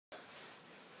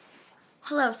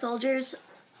Hello, soldiers.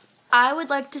 I would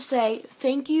like to say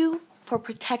thank you for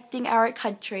protecting our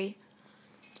country.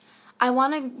 I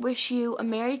want to wish you a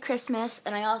Merry Christmas,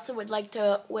 and I also would like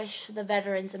to wish the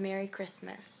veterans a Merry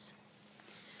Christmas.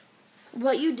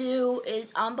 What you do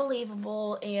is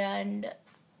unbelievable and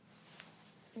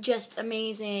just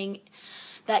amazing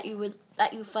that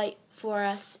you fight for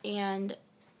us and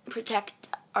protect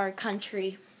our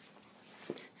country.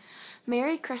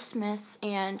 Merry Christmas,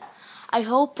 and I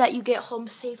hope that you get home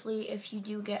safely if you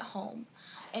do get home.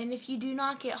 And if you do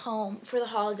not get home for the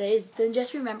holidays, then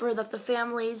just remember that the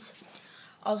families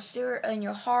are still in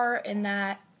your heart and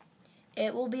that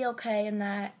it will be okay and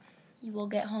that you will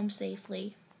get home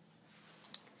safely.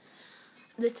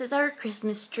 This is our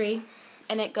Christmas tree,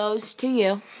 and it goes to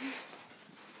you.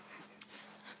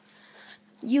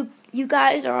 You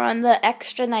guys are on the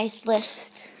extra nice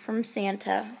list from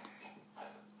Santa,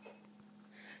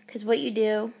 because what you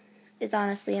do is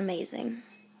honestly amazing.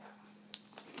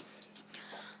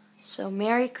 So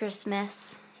Merry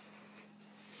Christmas.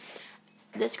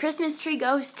 This Christmas tree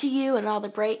goes to you, and all the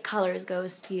bright colors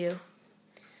goes to you.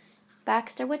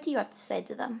 Baxter, what do you have to say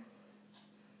to them?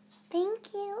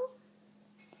 Thank you.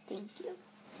 Thank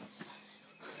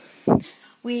you.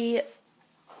 We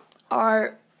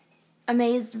are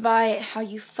amazed by how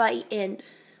you fight and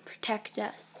protect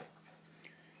us.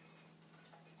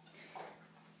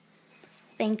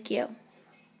 Thank you.